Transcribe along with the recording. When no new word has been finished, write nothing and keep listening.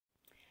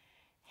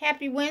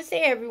Happy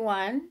Wednesday,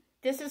 everyone.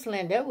 This is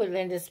Linda with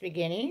Linda's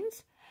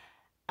Beginnings.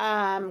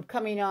 I'm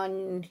coming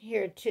on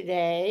here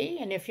today,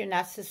 and if you're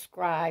not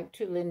subscribed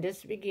to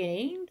Linda's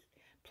Beginnings,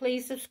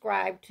 please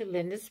subscribe to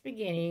Linda's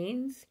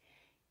Beginnings.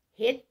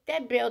 Hit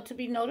that bell to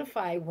be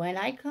notified when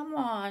I come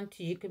on,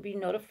 so you can be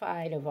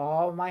notified of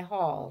all my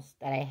hauls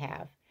that I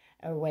have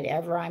or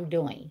whatever I'm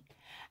doing.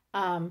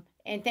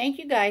 And thank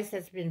you guys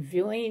that's been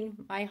viewing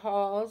my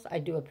hauls. I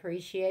do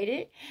appreciate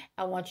it.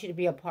 I want you to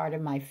be a part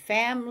of my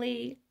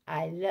family.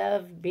 I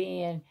love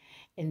being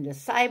in the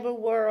cyber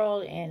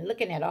world and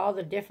looking at all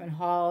the different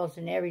hauls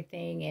and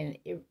everything.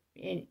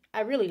 And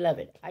I really love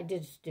it. I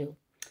just do.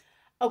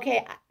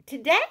 Okay,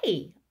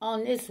 today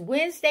on this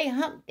Wednesday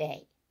hump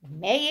day,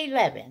 May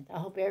 11th, I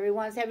hope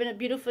everyone's having a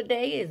beautiful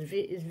day.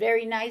 It's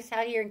very nice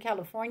out here in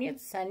California.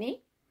 It's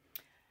sunny.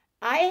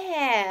 I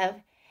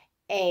have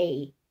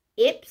a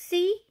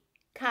hsul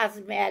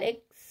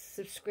cosmetics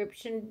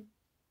subscription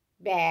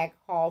bag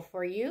haul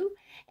for you,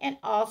 and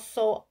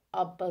also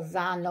a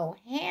bolazano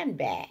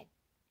handbag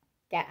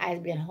that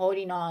I've been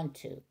holding on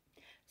to,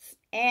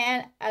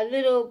 and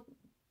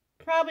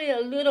probably a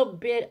little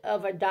bit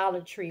of a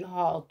Dollar Tree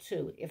haul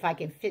too, if I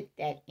can fit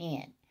that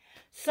in.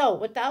 So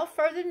without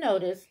further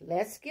notice,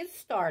 let's get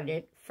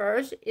started.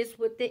 First is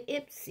with the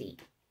hsul.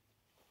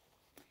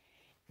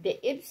 The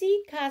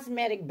hsul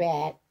cosmetic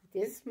bag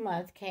this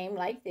month came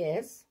like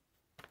this.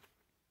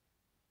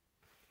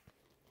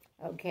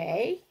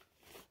 Okay,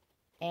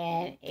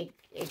 and it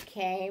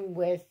came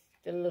with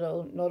the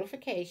little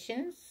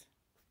notifications.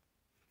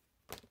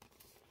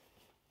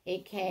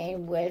 It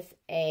came with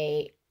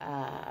a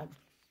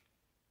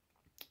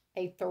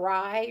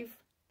Thrive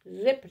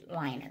lip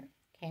liner.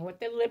 Came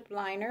with the lip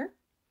liner.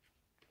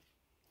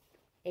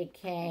 It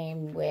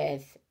came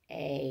with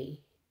a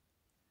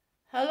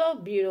Hello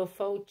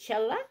Beautiful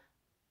Cella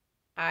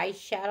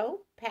eyeshadow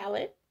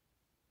palette.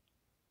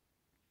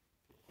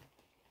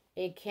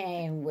 It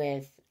came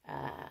with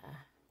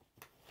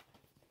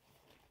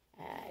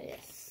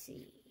let's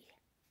see,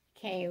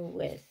 came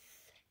with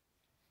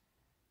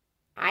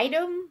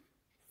Item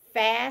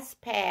Fast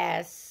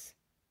Pass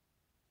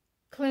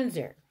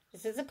cleanser.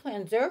 This is a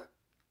cleanser.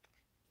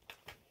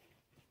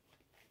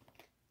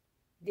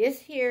 This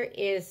here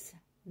is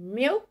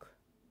Milk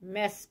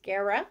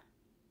mascara.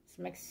 It's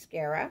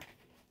mascara.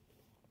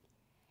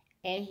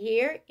 And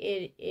here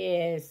it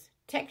is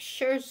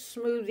Texture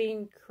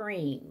Smoothing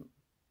Cream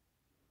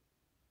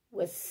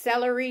with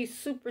Celery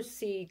Super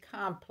Seed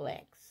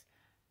Complex,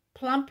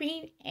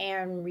 plumping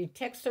and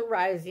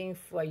retexturizing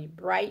for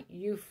bright,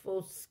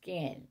 youthful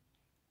skin.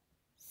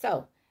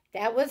 So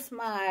that was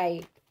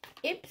my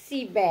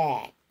hsul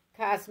bag,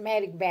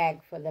 cosmetic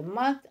bag for the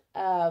month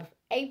of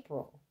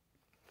April.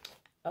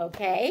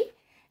 Okay,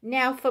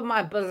 now for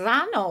my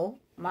bolazano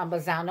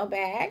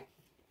bag,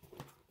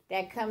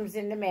 that comes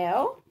in the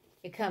mail.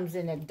 It comes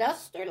in a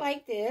duster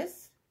like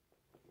this.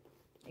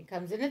 It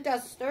comes in a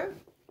duster.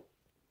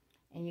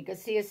 And you can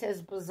see it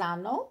says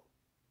bolazano.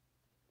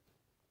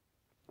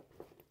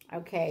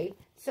 Okay,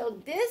 so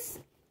this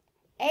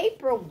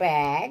April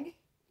bag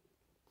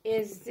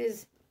is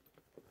this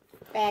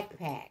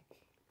backpack.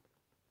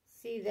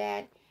 See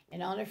that?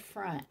 And on the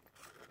front.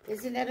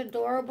 Isn't that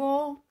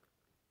adorable?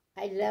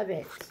 I love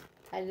it.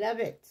 I love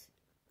it.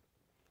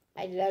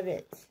 I love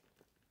it.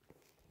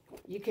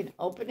 You can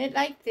open it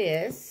like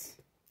this.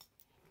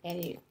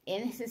 And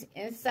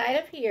inside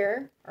of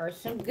here are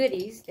some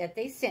goodies that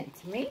they sent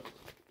to me.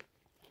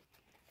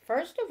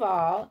 First of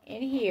all,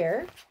 in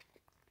here,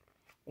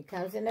 it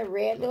comes in a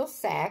red little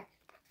sack.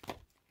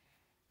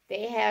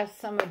 They have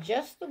some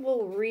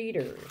adjustable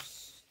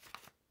readers.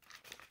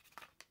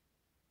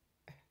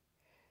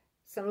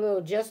 Some little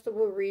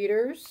adjustable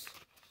readers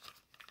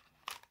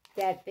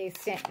that they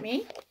sent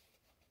me.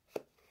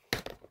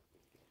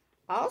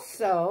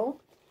 Also,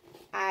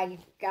 I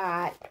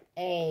got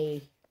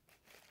a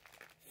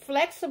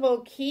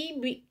flexible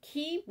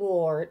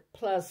keyboard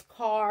plus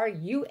car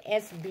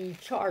USB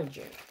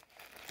charger.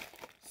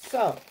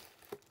 So,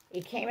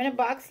 it came in a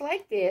box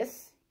like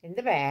this, in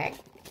the bag.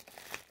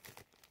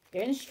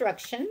 The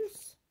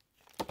instructions.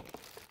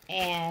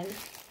 And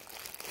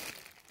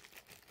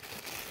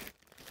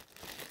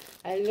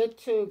a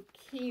little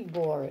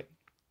keyboard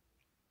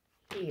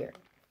here.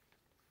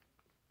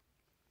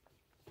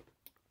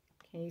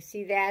 Can you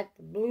see that?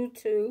 The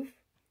Bluetooth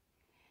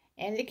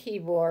and the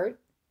keyboard.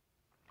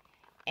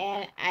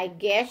 And I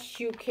guess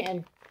you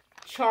can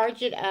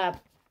charge it up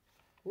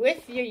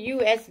with your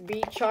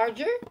USB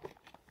charger,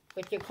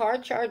 with your car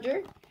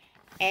charger,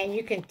 and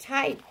you can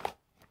type.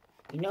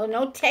 You know,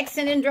 no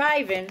texting and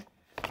driving,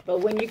 but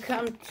when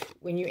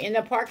you're in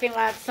the parking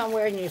lot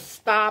somewhere and you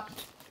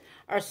stopped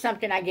or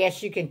something, I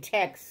guess you can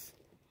text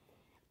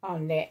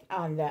and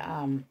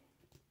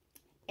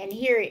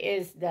here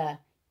is the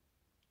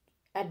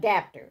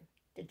adapter,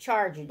 the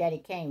charger that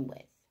it came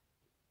with.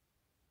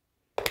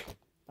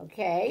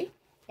 Okay,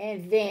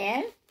 and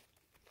then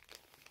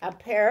a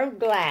pair of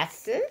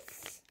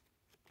glasses.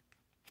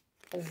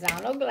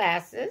 bolazano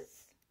glasses.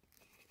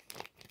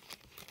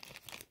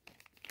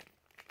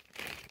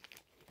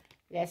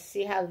 Let's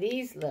see how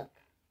these look.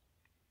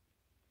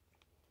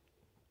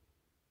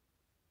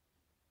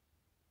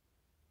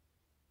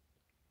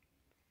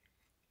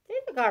 They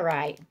look all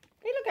right.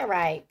 They look all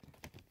right.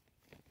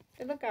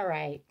 They look all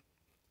right.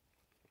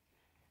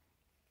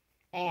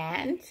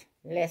 And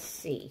let's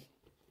see.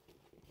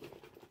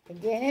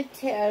 Again, it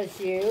tells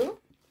you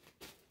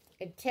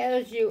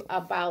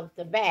about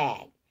the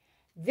bag.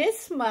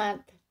 This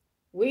month,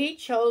 we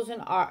chosen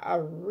our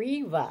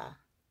Arriva,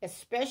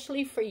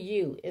 especially for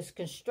you. It's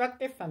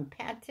constructed from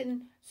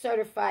patent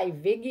certified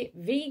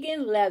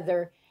vegan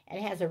leather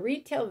and has a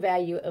retail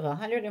value of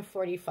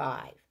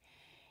 $145.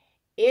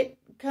 It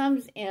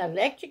comes in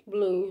electric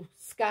blue,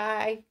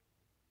 sky,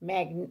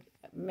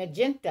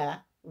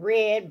 magenta,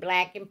 red,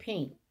 black, and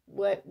pink.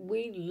 What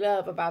we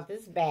love about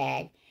this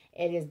bag,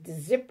 it is the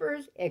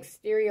zippers,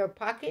 exterior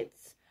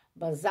pockets,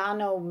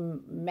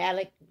 bolazano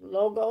metallic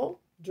logo,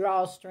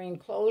 drawstring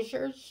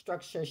closure,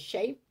 structure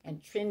shape,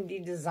 and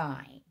trendy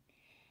design.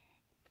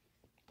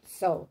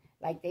 So,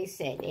 like they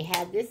said, they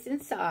have this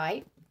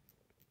inside.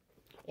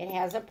 It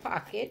has a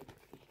pocket,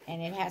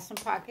 and it has some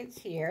pockets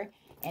here,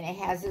 and it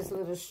has this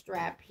little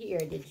strap here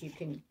that you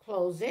can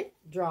close it,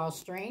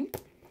 drawstring,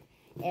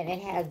 and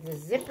it has the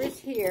zippers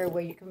here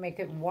where you can make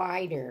it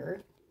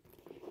wider,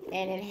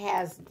 and it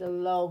has the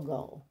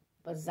logo,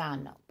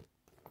 bolazano,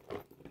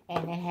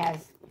 and it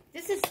has,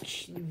 this is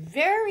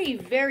very,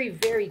 very,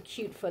 very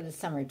cute for the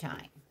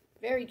summertime,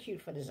 very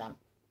cute for the summer.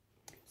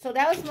 So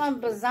that was my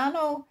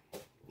bolazano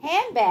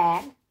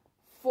handbag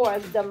for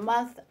the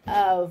month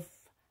of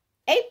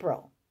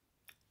April.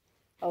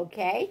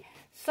 Okay,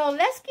 so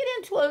let's get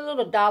into a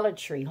little Dollar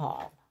Tree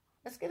haul.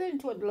 Let's get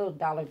into a little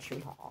Dollar Tree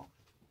haul.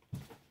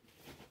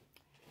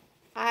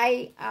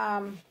 I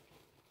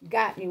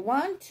got me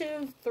 1,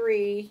 2,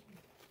 3,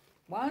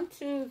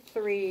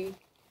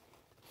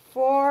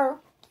 4,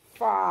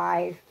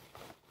 5,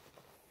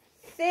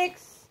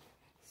 6,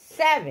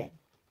 7.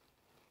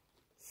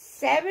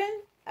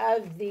 7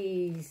 of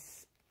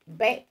these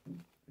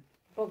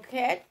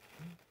bouquet.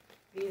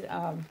 These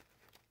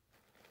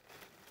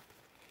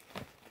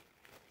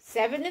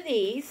 7 of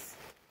these.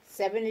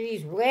 7 of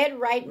these red,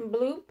 white, and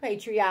blue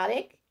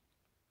patriotic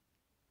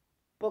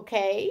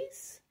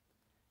bouquets.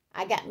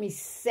 I got me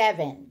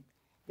 7.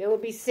 They will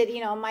be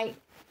sitting on my,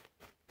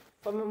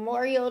 for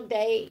Memorial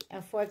Day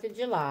and 4th of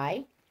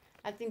July.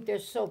 I think they're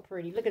so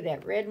pretty. Look at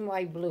that, red and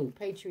white, blue,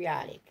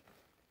 patriotic.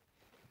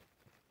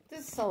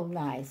 This is so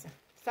nice.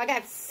 So I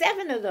got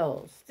 7 of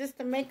those just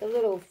to make a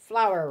little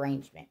flower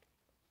arrangement.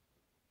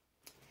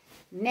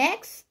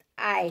 Next,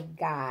 I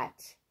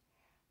got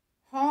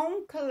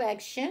Home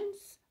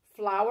Collections,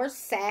 flower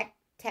sack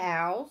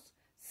towels,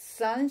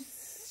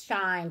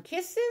 sunshine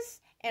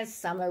kisses, and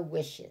summer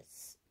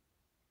wishes.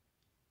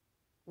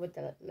 With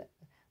the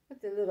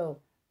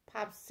little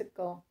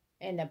popsicle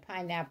and the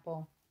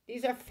pineapple.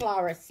 These are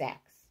flower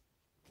sacks.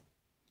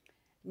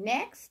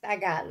 Next, I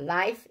got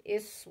Life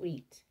is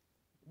Sweet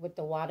with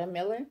the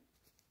watermelon.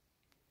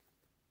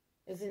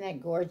 Isn't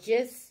that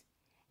gorgeous?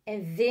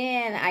 And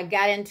then I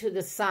got into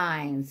the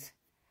signs.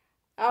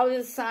 Oh,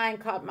 this sign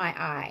caught my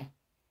eye.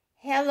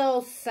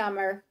 Hello,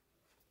 summer.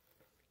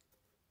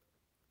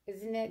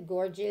 Isn't that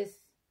gorgeous?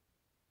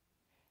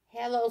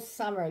 Hello,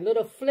 summer.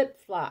 Little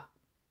flip-flop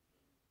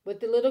with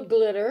the little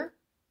glitter.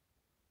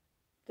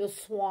 The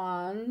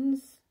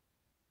swans.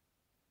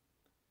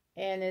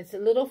 And it's a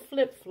little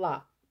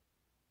flip-flop.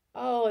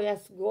 Oh,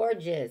 that's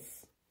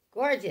gorgeous.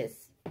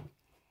 Gorgeous.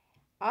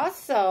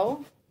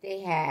 Also,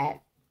 they had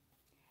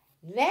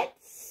Let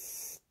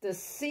the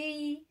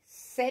Sea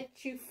Set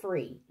You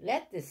Free.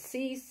 Let the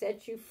Sea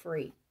Set You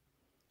Free.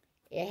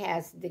 It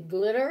has the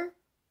glitter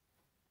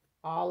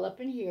all up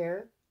in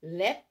here.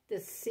 Let the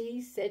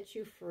Sea Set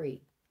You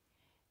Free.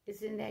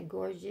 Isn't that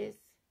gorgeous?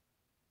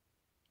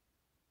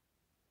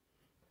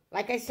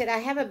 Like I said, I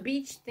have a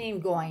beach theme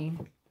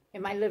going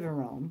in my living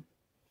room.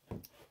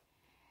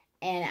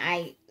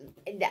 And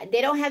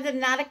they don't have the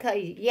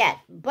Nautica yet,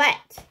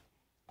 but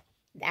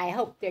I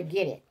hope they'll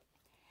get it.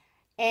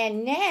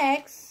 And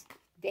next,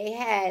 they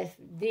have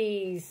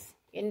these,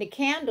 in the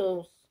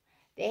candles,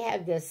 they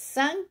have the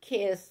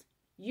Sun-Kissed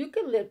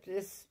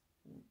Eucalyptus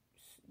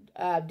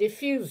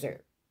diffuser,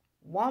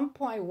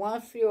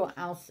 1.14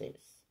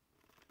 ounces.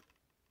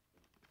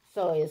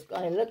 So it's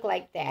going to look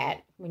like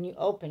that when you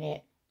open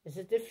it. This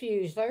is a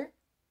diffuser.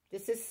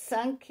 This is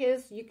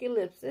Sun-Kissed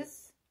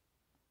Eucalyptus.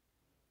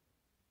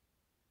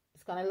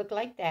 It's going to look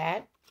like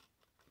that.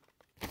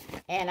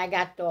 And I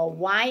got the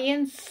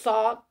Hawaiian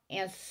Salt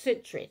and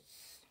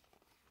Citrus.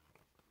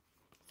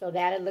 So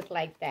that'll look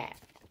like that.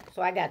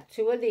 So I got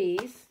 2 of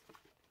these.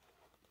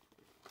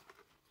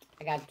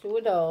 I got 2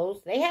 of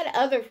those. They had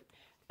other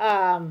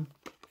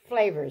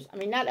flavors. I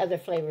mean, not other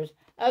flavors.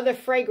 Other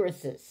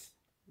fragrances.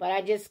 But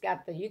I just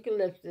got the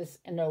eucalyptus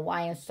and the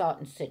Hawaiian Salt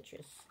and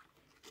Citrus.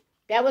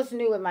 That was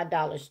new in my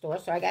dollar store,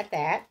 so I got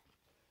that.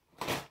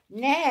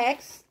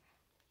 Next,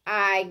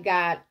 I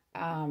got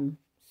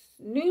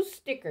new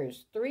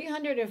stickers,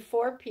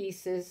 304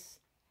 pieces.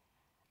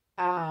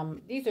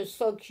 These are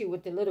so cute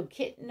with the little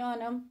kitten on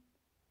them.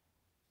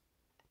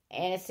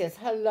 And it says,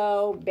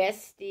 hello,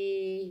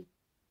 bestie,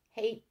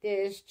 hate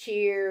this,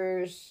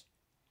 cheers,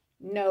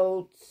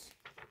 notes.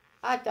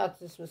 I thought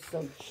this was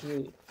so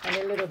cute. And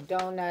the little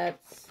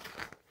donuts.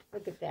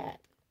 Look at that.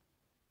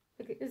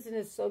 Look at, isn't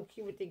it so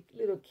cute with the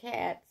little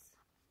cats?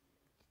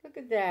 Look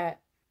at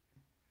that.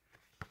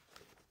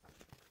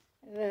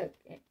 Look,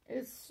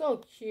 it's so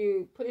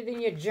cute. Put it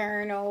in your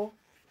journal.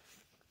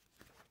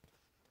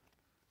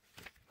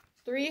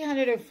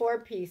 304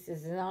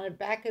 pieces. And on the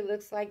back it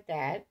looks like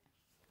that.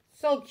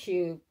 So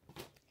cute.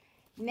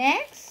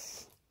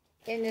 Next,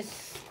 in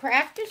this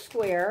crafter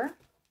square,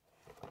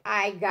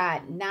 I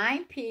got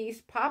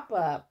 9-piece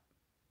pop-up.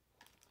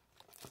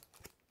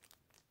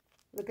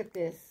 Look at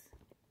this.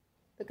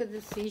 Look at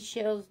the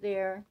seashells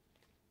there.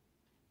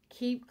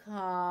 Keep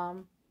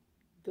calm.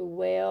 The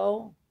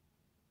whale.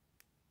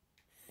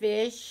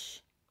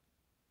 Fish.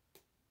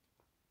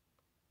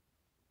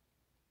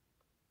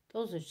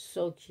 Those are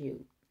so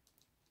cute.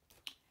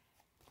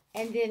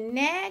 And then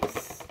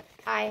next,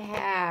 I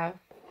have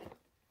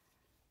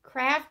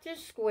Crafter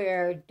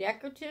Square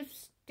decorative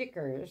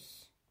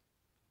stickers.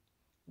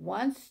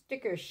 1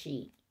 sticker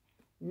sheet.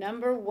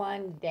 Number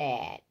 1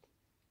 Dad.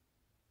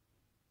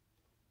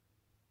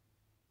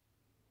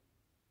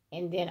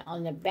 And then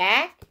on the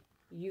back,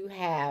 you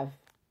have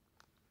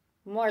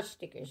more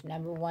stickers.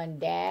 Number 1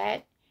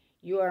 Dad.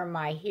 You are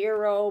my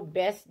hero.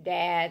 Best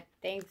dad.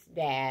 Thanks,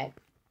 Dad.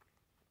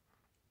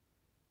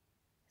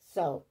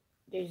 So,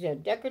 these are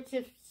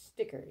decorative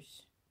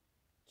stickers.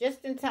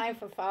 Just in time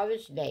for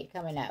Father's Day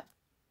coming up.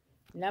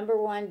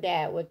 Number 1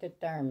 Dad with the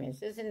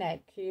thermos. Isn't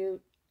that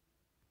cute?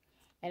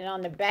 And on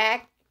the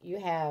back, you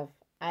have,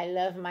 I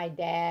love my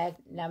dad.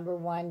 Number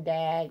 1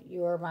 Dad.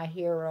 You are my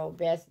hero.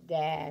 Best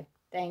dad.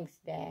 Thanks,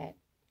 Dad.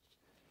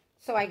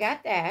 So I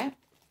got that.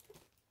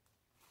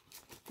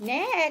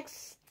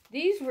 Next,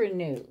 these were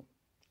new.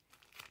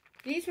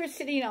 These were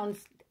sitting on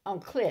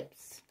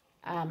clips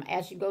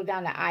as you go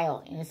down the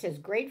aisle. And it says,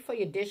 great for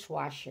your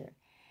dishwasher.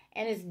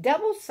 And it's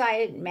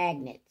double-sided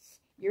magnets.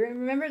 You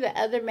remember the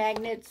other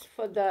magnets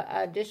for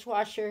the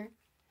dishwasher?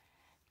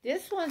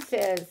 This one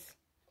says,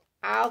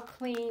 I'll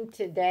clean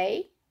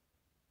today.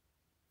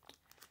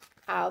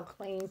 I'll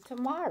clean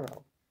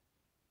tomorrow.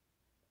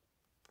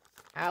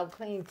 I'll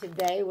clean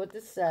today with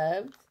the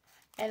subs.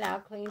 And I'll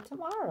clean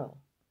tomorrow.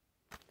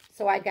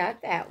 So I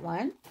got that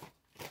one.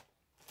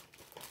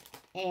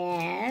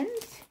 And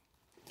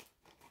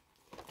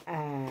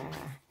I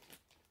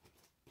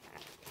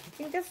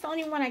think that's the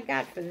only one I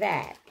got for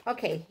that.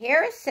 Okay,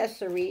 hair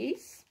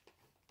accessories.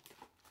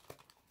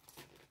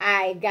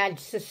 I got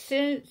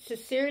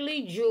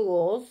Sincerely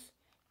Jewels.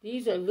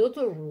 These are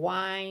little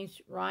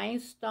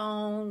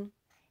rhinestone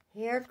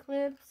hair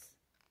clips.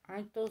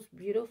 Aren't those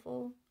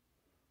beautiful?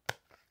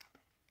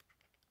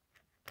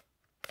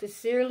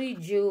 Sincerely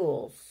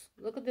Jewels.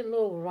 Look at the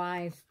little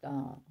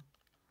rhinestone.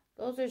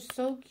 Those are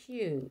so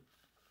cute.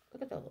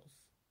 Look at those.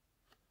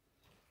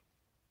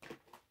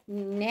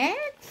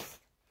 Next,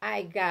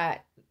 I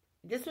got,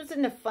 this was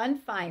in the Fun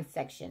Find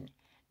section,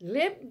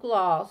 lip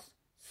gloss,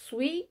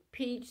 sweet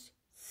peach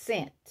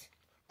scent.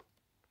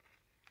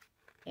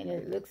 And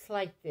it looks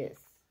like this.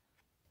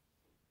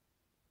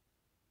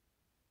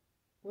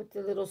 With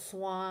the little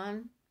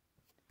swan.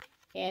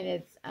 And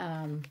it's,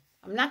 I'm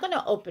not going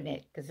to open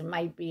it because it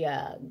might be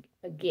a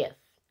gift.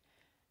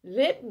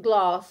 Lip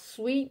gloss,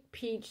 sweet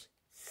peach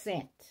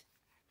scent.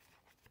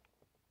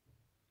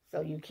 So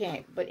you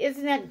can't. But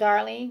isn't that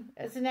darling?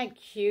 Isn't that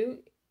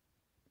cute?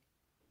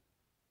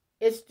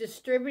 It's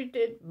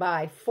distributed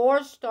by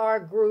 4-Star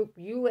Group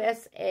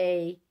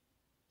USA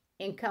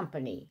and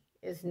Company.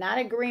 It's not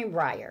a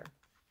Greenbrier.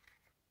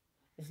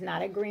 It's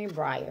not a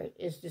Greenbrier.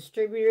 It's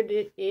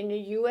distributed in the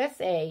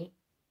USA.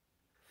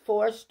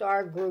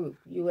 4-Star Group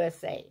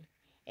USA.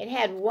 It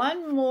had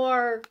one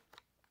more,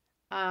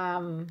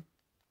 but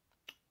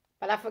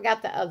I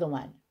forgot the other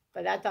one.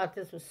 But I thought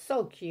this was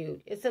so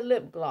cute. It's a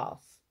lip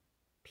gloss.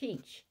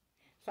 Peach.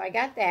 So I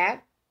got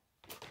that.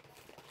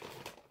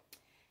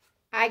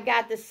 I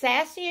got the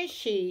Sassy and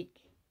Chic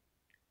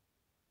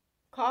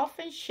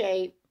coffin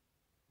shape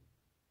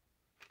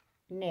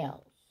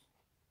nails.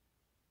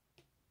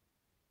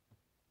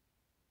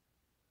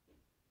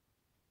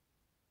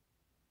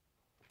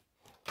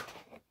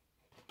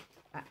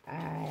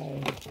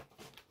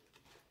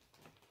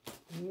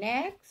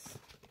 Next,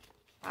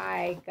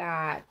 I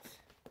got,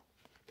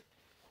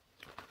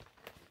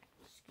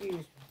 excuse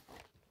me,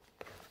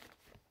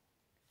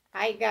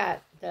 I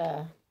got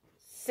the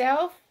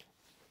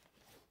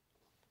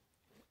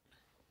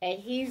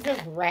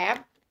self-adhesive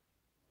wrap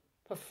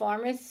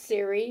performance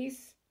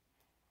series,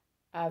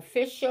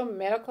 official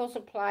medical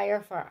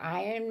supplier for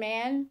Iron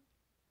Man.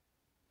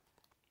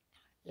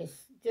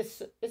 It's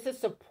a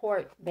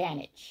support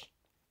bandage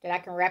that I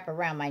can wrap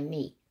around my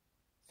knee.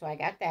 So I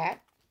got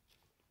that.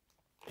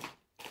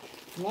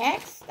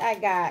 Next, I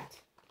got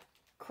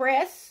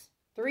Crest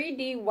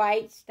 3D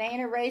white stain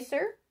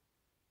eraser.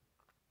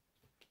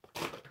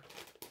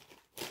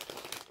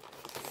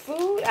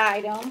 Food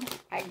item,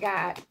 I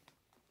got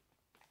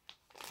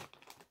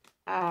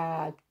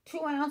a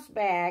 2-ounce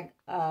bag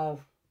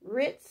of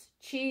Ritz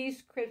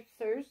cheese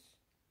crispers,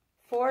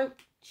 four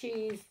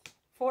cheeses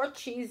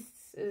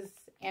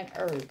and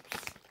herbs.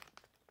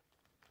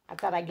 I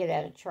thought I'd give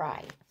that a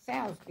try.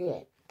 Sounds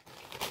good.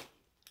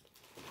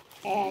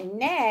 And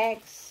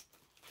next,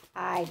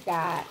 I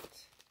got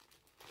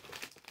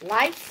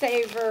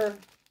Lifesaver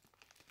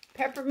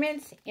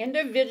peppermints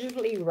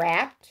individually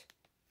wrapped,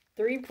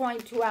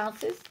 3.2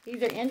 ounces.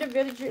 These are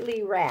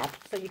individually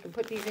wrapped, so you can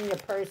put these in your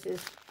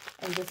purses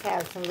and just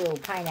have some little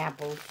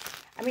pineapples.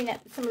 I mean,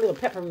 some little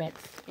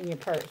peppermints in your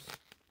purse.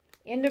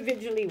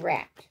 Individually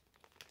wrapped.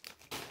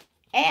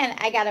 And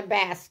I got a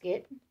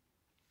basket.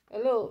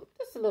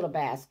 Just a little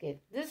basket.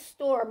 This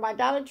store, my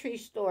Dollar Tree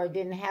store,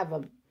 didn't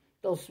have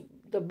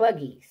the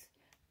buggies.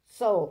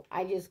 So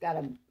I just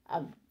got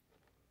a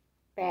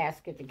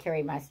basket to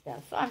carry my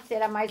stuff. So I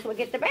said I might as well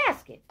get the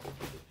basket.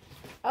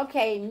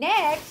 Okay,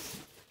 next,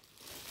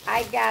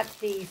 I got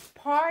these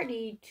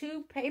Party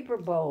 2 paper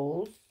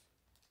bowls,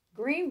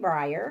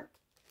 Greenbrier.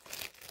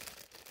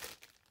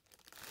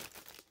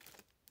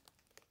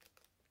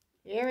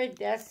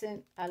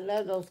 Iridescent. I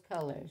love those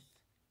colors.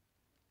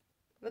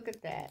 Look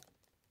at that.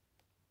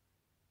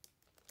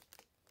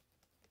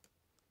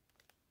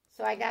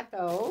 So I got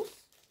those.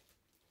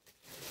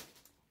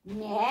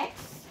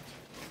 Next,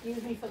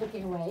 excuse me for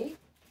looking away.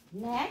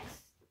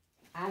 Next,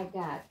 I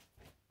got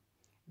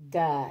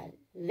the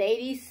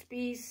Lady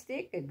Speed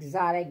Stick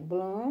Exotic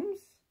Blooms.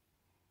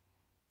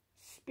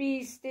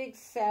 Speed Stick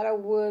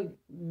Saddlewood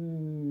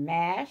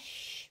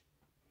Mash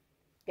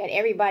that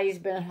everybody's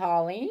been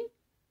hauling.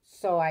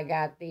 So I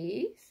got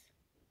these.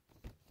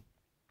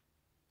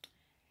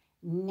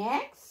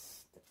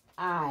 Next,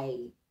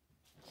 I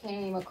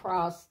came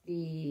across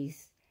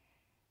these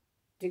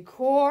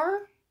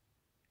decor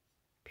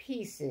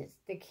pieces,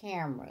 the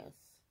cameras.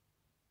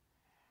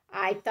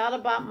 I thought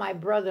about my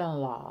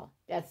brother-in-law.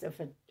 That's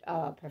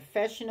a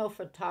professional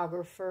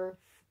photographer,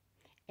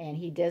 and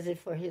he does it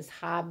for his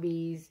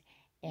hobbies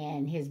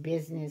and his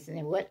business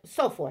and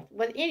so forth.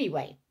 But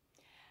anyway,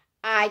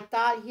 I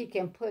thought he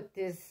can put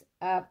this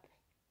up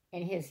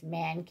in his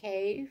man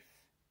cave.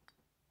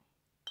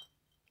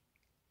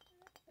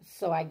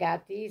 So I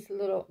got these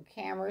little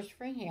cameras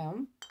for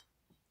him.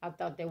 I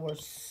thought they were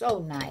so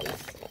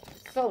nice.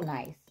 So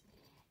nice.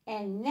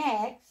 And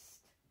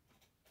next,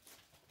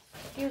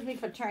 excuse me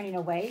for turning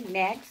away.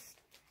 Next,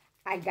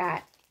 I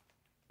got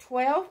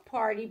 12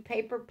 party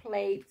paper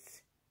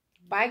plates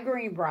by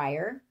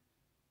Greenbrier.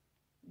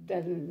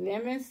 The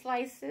lemon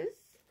slices.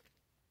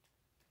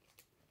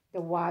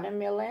 The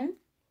watermelon.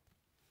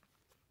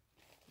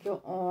 The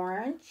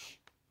orange.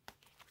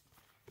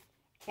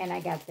 And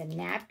I got the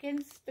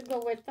napkins to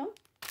go with them.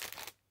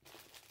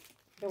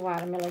 The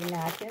watermelon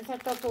napkins. I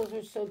thought those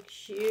were so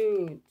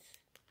cute.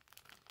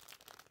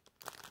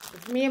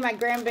 If me and my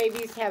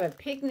grandbabies have a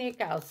picnic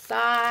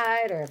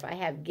outside, or if I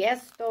have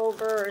guests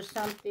over or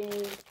something,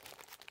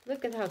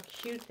 look at how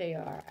cute they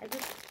are.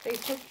 They're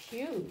so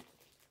cute.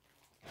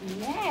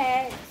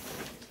 Next,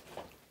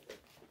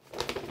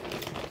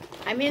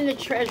 I'm in the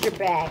treasure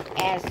bag,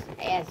 as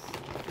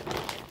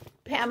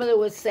Pamela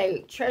would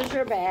say,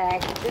 treasure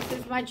bag. This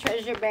is my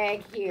treasure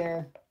bag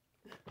here.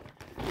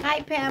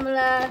 Hi,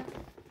 Pamela.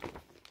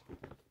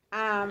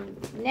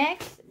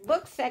 Next,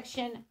 book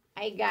section,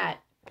 I got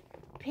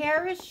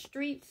Paris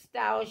Street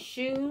Style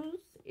Shoes,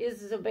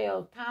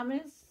 Isabel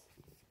Thomas.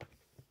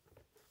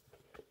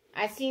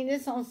 I seen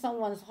this on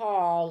someone's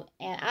haul,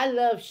 and I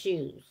love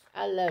shoes.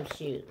 I love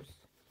shoes.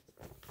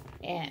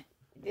 And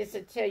this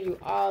will tell you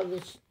all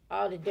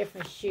the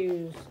different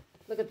shoes.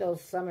 Look at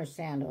those summer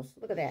sandals.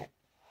 Look at that.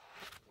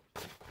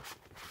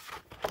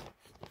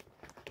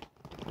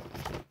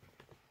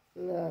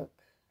 Look.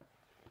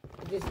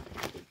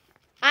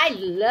 I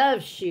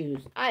love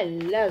shoes. I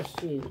love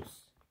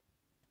shoes.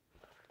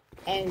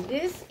 And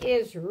this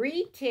is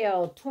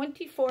retail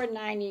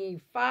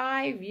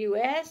 $24.95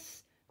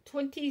 US,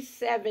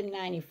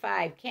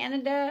 $27.95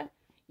 Canada.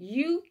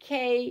 UK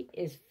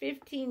is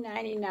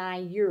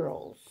 $15.99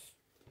 euros.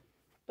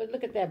 But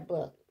look at that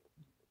book.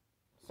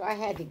 So I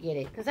had to get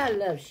it because I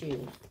love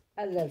shoes.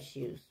 I love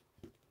shoes.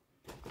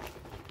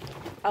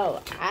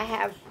 Oh, I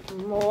have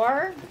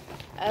more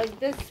of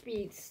the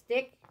Speed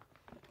Stick.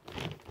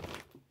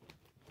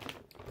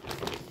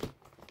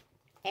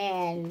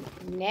 And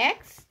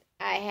next,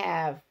 I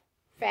have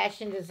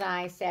Fashion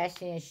Design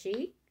Satin and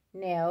Chic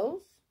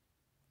nails.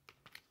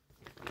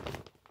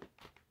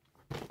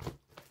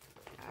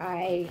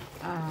 I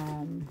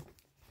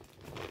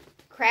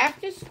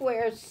Crafted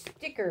Square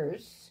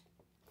stickers,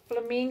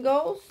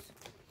 flamingos.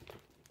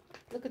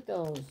 Look at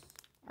those.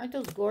 Aren't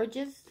those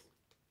gorgeous?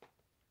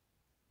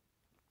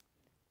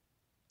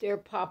 They're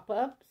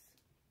pop-ups.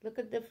 Look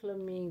at the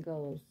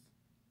flamingos.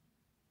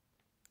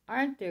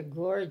 Aren't they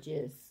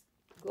gorgeous?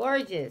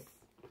 Gorgeous.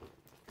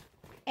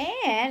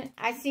 And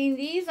I seen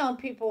these on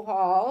people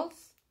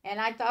hauls, and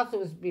I thought it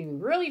was be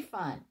really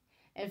fun.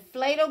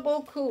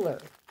 Inflatable cooler.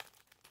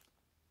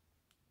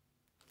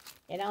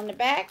 And on the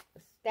back,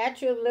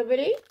 Statue of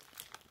Liberty,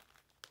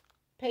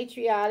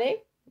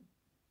 patriotic.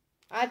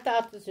 I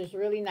thought this was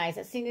really nice.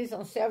 I've seen these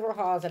on several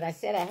hauls, and I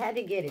said I had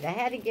to get it. I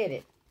had to get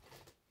it.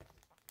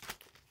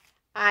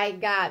 I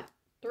got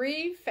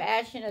 3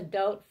 fashion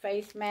adult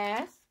face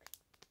masks.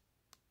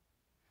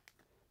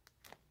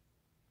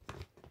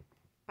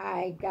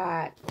 I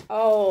got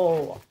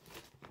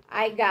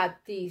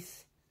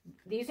these.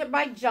 These are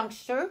by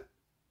Junkster.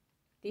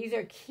 These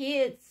are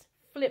kids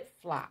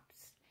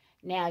flip-flops.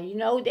 Now, you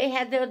know they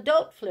had the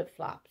adult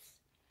flip-flops.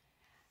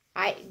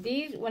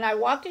 When I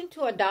walked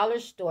into a dollar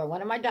store,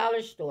 one of my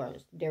dollar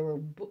stores, there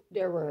were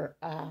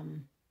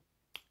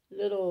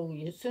little,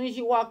 as soon as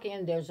you walk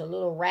in, there's a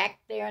little rack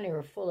there, and they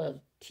were full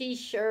of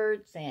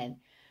t-shirts and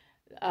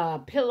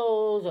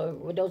pillows,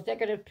 or those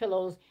decorative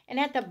pillows. And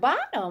at the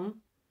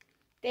bottom,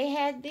 they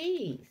had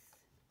these.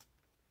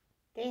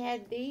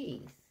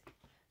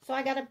 So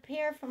I got a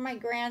pair for my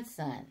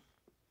grandson.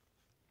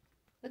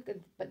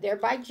 But they're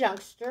by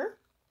Junkster.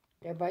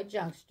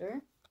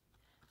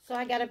 So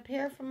I got a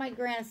pair for my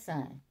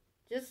grandson,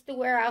 just to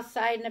wear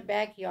outside in the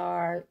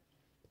backyard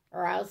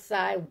or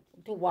outside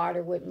to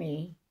water with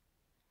me.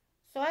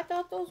 So I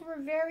thought those were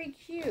very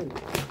cute.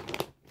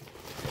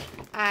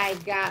 I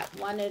got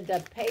one of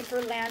the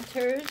paper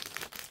lanterns.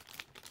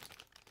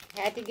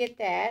 Had to get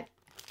that.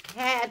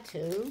 Had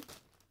to.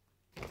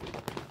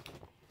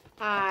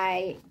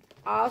 I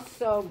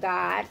also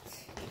got,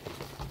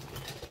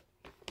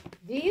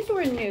 these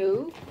were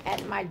new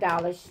at my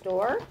dollar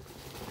store.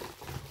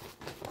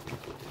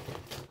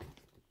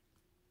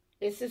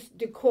 This is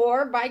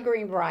Decor by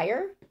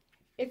Greenbrier.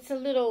 It's a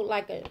little,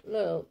 like a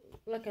little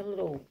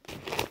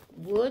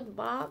wood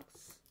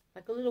box.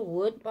 Like a little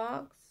wood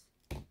box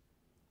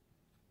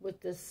with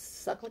the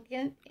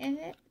succulent in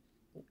it.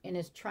 And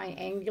it's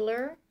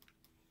triangular.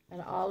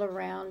 And all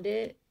around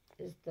it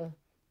is and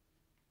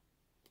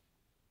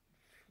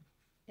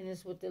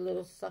it's with the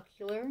little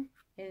succular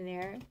in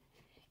there.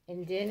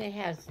 And then it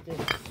has the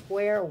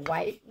square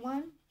white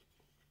one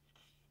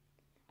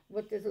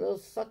with this little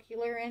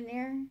succular in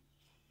there.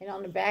 And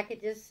on the back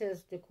it just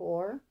says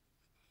Decor.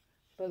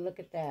 But look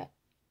at that.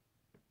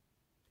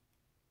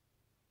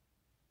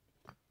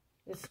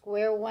 The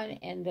square one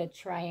and the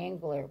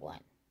triangular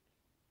one.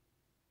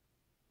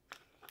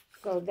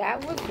 So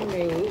that was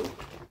new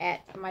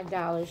at my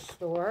dollar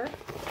store.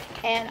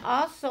 And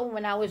also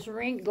when I was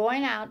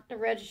going out to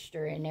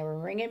register and they were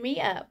ringing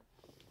me up,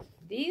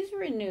 these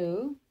were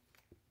new.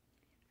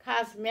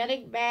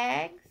 Cosmetic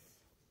bags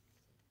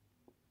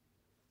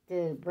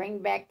to bring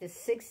back the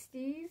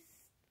 60s.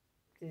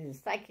 The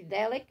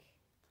psychedelic.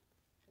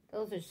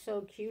 Those are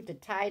so cute. The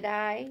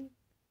tie-dye.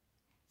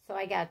 So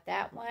I got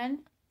that one.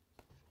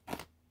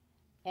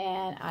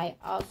 And I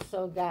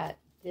also got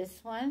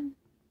this one.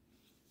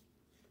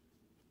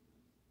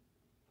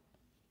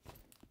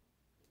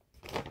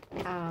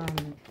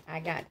 I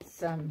got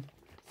some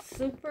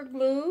super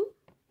glue.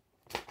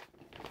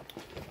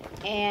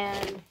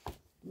 And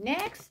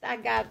next I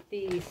got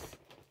these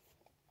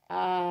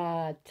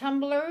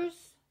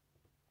tumblers.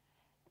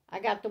 I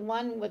got the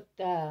one with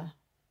the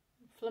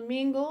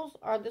flamingos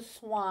or the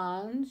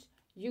swans.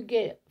 You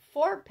get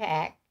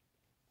 4-pack.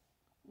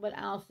 What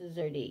ounces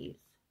are these?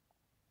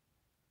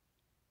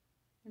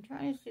 I'm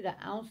trying to see the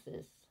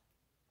ounces.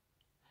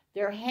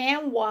 They're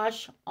hand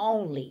wash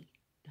only.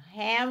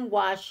 Hand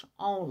wash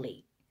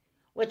only.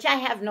 Which I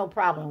have no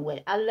problem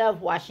with. I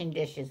love washing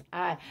dishes.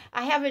 I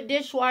have a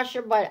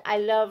dishwasher, but I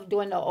love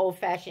doing the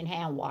old-fashioned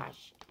hand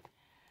wash.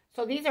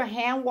 So these are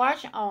hand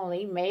wash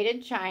only, made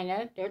in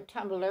China. They're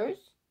tumblers.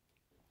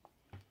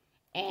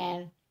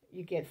 And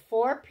you get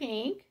 4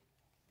 pink.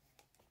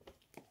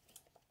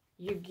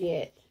 You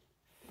get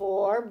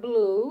 4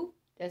 blue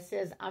that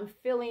says, I'm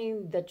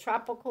feeling the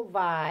tropical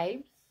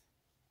vibes.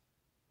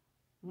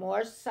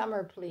 More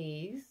summer,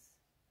 please.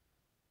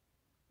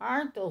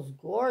 Aren't those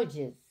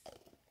gorgeous?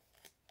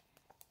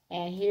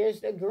 And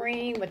here's the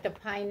green with the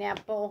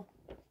pineapple.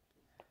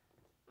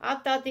 I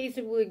thought these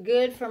were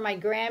good for my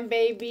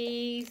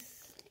grandbabies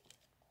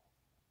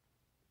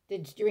to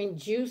drink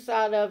juice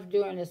out of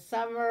during the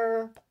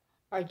summer,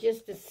 or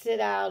just to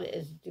sit out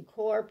as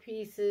decor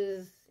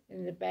pieces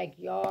in the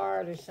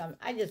backyard or something.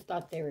 I just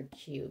thought they were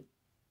cute.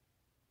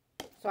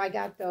 So I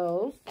got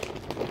those.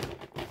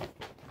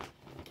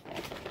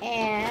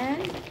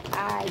 And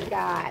I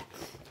got,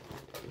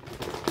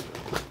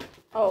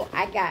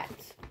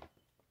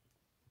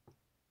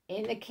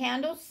 in the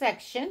candle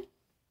section,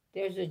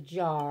 there's a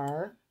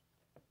jar,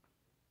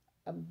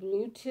 a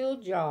blue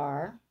teal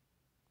jar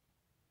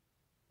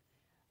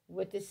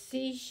with the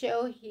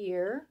seashell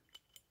here.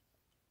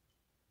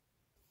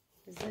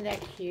 Isn't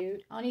that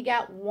cute? I only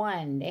got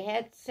one. They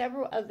had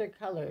several other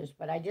colors,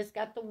 but I just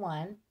got the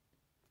one.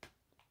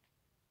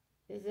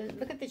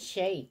 Look at the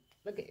shape.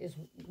 Look, it's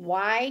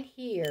wide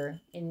here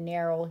and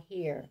narrow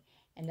here,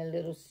 and a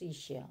little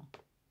seashell.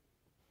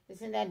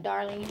 Isn't that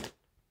darling?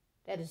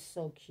 That is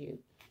so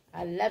cute.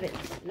 I love it.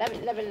 Love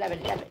it, love it, love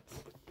it, love it.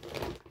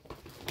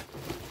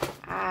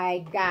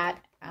 I got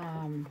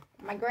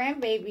my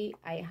grandbaby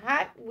a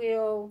Hot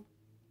Wheel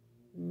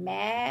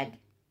Mad.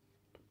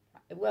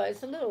 Well,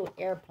 it's a little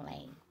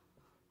airplane.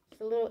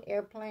 It's a little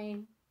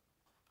airplane.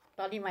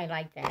 Thought he might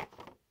like that.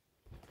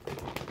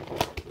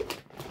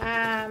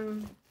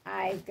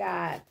 I've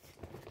got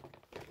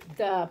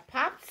the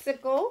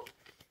popsicle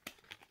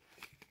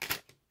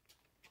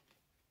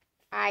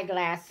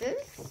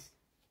eyeglasses.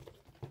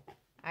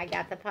 I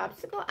got the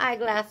popsicle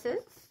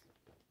eyeglasses.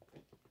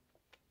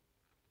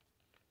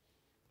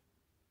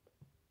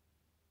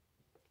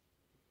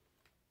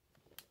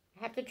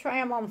 I have to try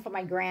them on for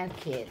my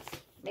grandkids.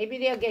 Maybe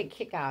they'll get a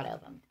kick out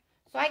of them.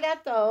 So I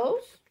got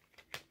those.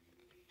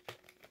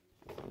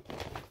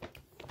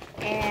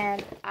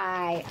 And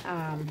I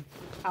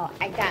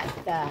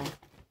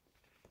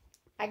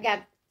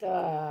got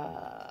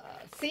the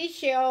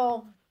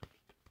seashell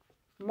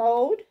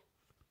mold.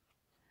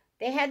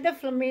 They had the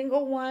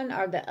flamingo one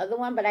or the other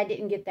one, but I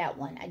didn't get that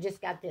one. I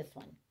just got this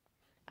one.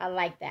 I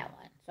like that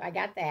one. So I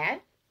got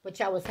that,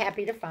 which I was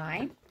happy to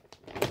find.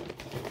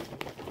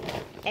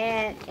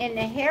 And in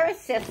the hair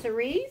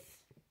accessories,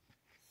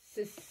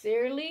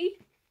 Sincerely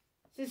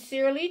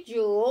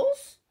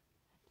Jules,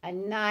 a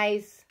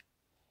nice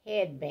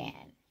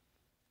headband.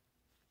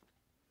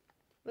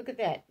 Look at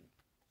that,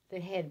 the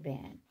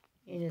headband.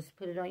 You just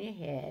put it on your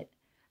head.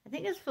 I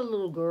think it's for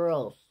little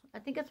girls. I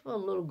think it's for a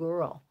little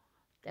girl.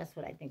 That's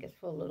what I think it's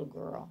for, a little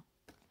girl.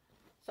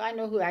 So I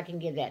know who I can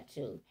give that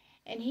to.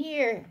 And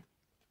here,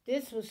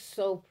 this was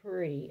so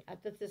pretty. I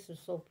thought this was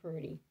so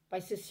pretty. By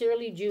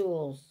Sincerely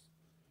Jules.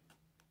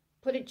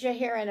 Put your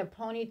hair in a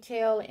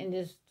ponytail and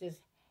just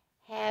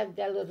have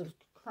that little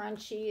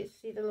scrunchie.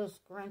 See the little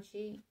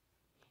scrunchie?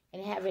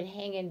 And have it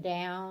hanging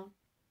down.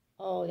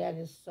 Oh, that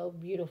is so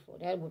beautiful.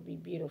 That would be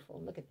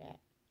beautiful. Look at that.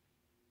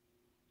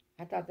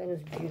 I thought that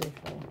was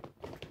beautiful.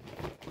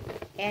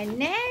 And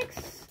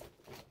next,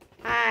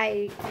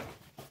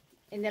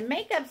 in the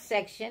makeup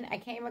section, I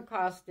came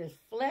across this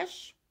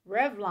Flesh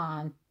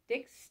Revlon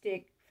Thick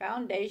Stick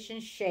Foundation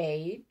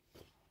shade.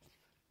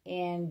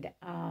 And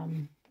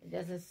it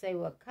doesn't say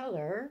what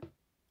color,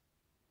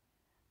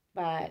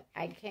 but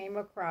I came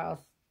across